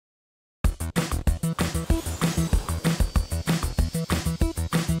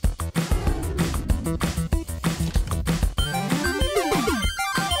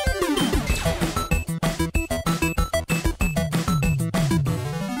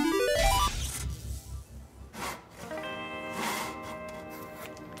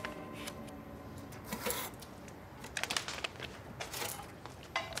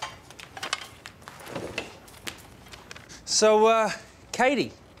So,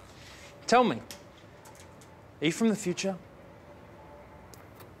 Katie, tell me, are you from the future?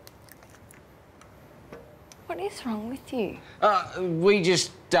 What is wrong with you? We just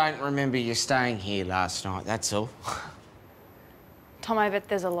don't remember you staying here last night, that's all. Tom, I bet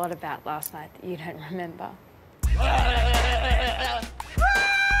there's a lot about last night that you don't remember. Come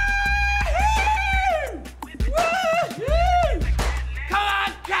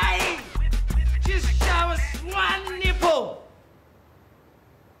on, Katie! Just show us one nipple!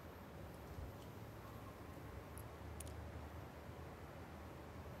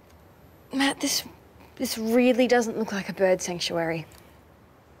 Matt, this really doesn't look like a bird sanctuary.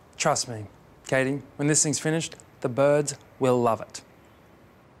 Trust me, Katie, when this thing's finished, the birds will love it.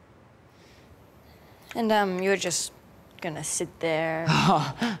 And, you're just gonna sit there?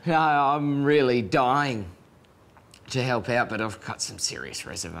 Oh, no, I'm really dying to help out, but I've got some serious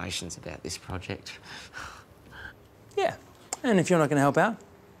reservations about this project. Yeah, and if you're not going to help out,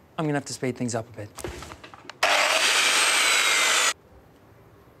 I'm going to have to speed things up a bit.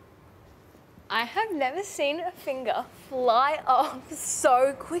 I have never seen a finger fly off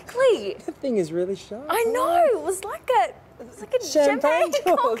so quickly. That thing is really sharp. I know, it was like a champagne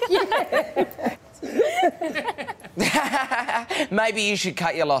cork. Yeah. Maybe you should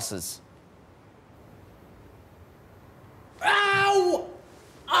cut your losses. Ow!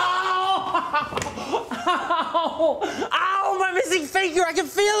 Ow! Ow! Ow! My missing finger! I can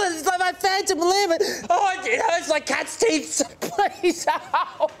feel it! It's like my phantom limb! Oh, it hurts like cat's teeth! Please!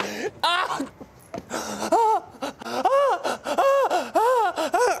 Ow! Ow!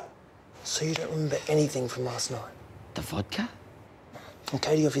 So you don't remember anything from last night? The vodka? Well,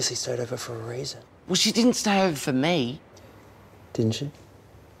 Katie obviously stayed over for a reason. Well, she didn't stay over for me. Didn't she?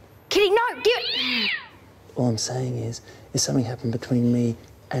 Kitty, no, give it! All I'm saying is, if something happened between me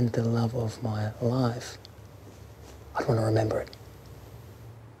and the love of my life, I'd want to remember it.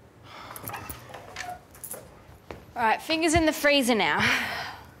 All right, fingers in the freezer now.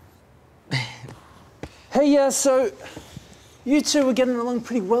 Hey, so you two were getting along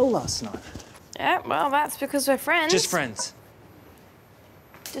pretty well last night. Yeah, well, that's because we're friends. Just friends.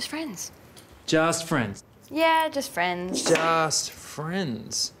 Just friends. Just friends. Yeah, just friends. Just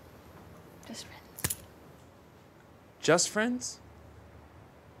friends. Just friends. Just friends?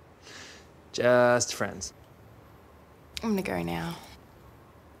 Just friends. I'm gonna go now.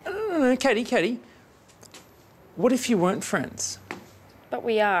 No, Katie. What if you weren't friends? But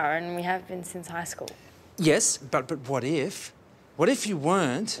we are, and we have been since high school. Yes, but what if? What if you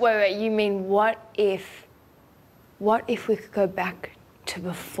weren't? Wait, you mean what if we could go back to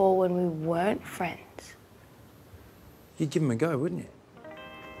before when we weren't friends? You'd give them a go, wouldn't you?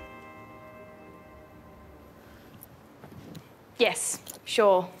 Yes,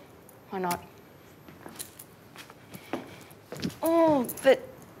 sure. Why not? Oh, but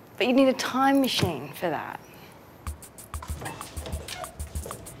you need a time machine for that.